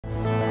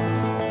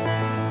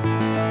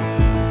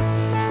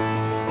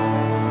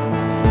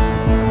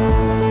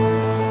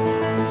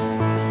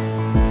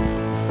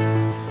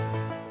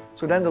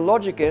So then the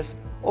logic is,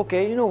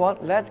 okay, you know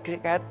what, let's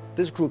get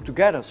this group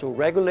together, so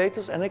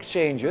regulators and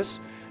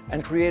exchanges,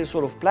 and create a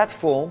sort of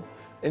platform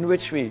in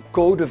which we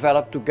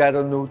co-develop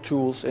together new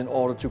tools in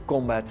order to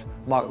combat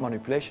market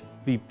manipulation.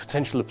 The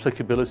potential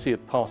applicability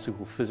of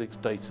particle physics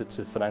data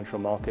to financial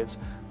markets,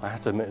 I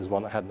have to admit, is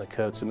one that hadn't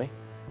occurred to me.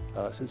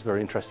 So it's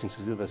very interesting to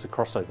see that there's a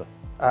crossover.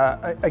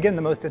 Again,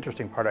 the most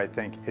interesting part, I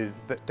think,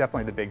 is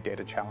definitely the big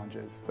data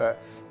challenges.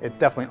 It's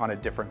definitely on a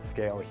different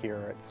scale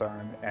here at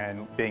CERN,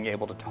 and being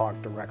able to talk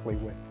directly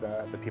with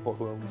the people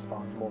who are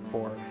responsible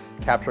for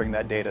capturing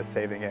that data,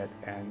 saving it,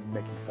 and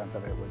making sense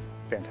of it was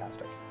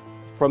fantastic.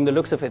 From the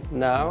looks of it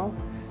now,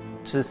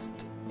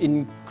 just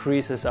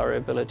increases our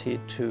ability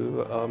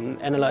to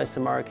analyze the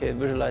market,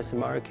 visualize the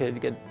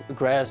market, get a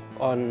grasp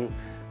on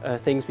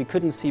things we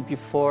couldn't see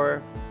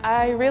before.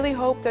 I really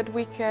hope that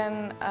we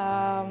can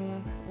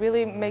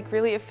really make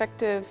really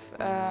effective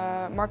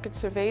market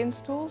surveillance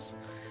tools,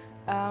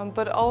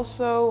 but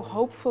also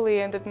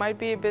hopefully, and it might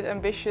be a bit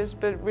ambitious,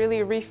 but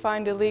really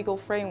refine the legal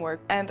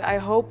framework. And I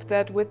hope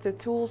that with the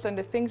tools and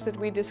the things that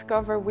we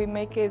discover, we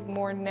make it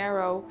more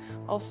narrow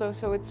also,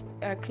 so it's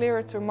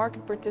clearer to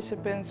market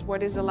participants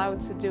what is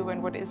allowed to do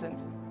and what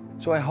isn't.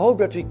 So I hope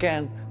that we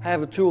can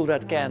have a tool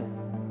that can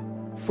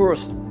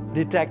first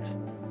detect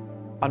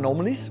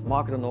anomalies,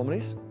 market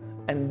anomalies,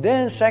 and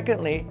then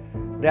secondly,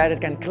 that it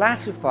can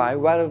classify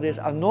whether this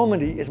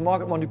anomaly is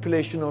market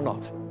manipulation or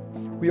not.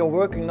 We are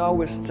working now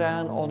with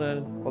CERN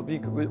on what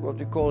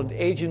we call an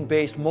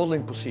agent-based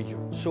modeling procedure.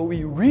 So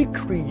we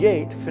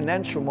recreate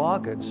financial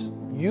markets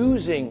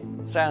using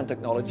CERN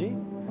technology,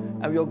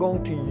 and we are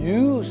going to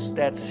use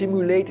that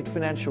simulated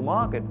financial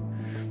market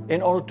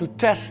in order to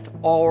test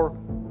our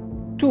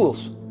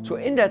tools. So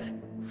in that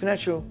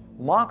financial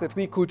market,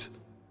 we could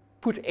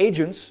put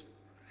agents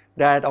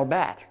that are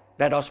bad,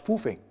 that are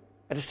spoofing.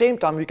 At the same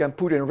time, we can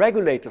put in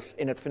regulators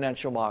in that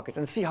financial market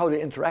and see how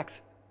they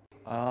interact.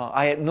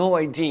 I had no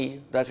idea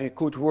that we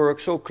could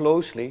work so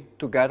closely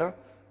together,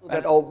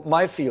 that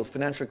my field,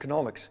 financial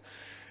economics,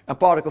 and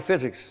particle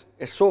physics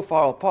is so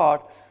far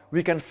apart,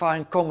 we can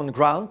find common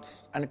ground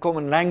and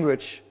common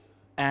language,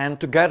 and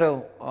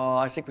together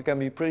I think we can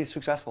be pretty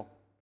successful.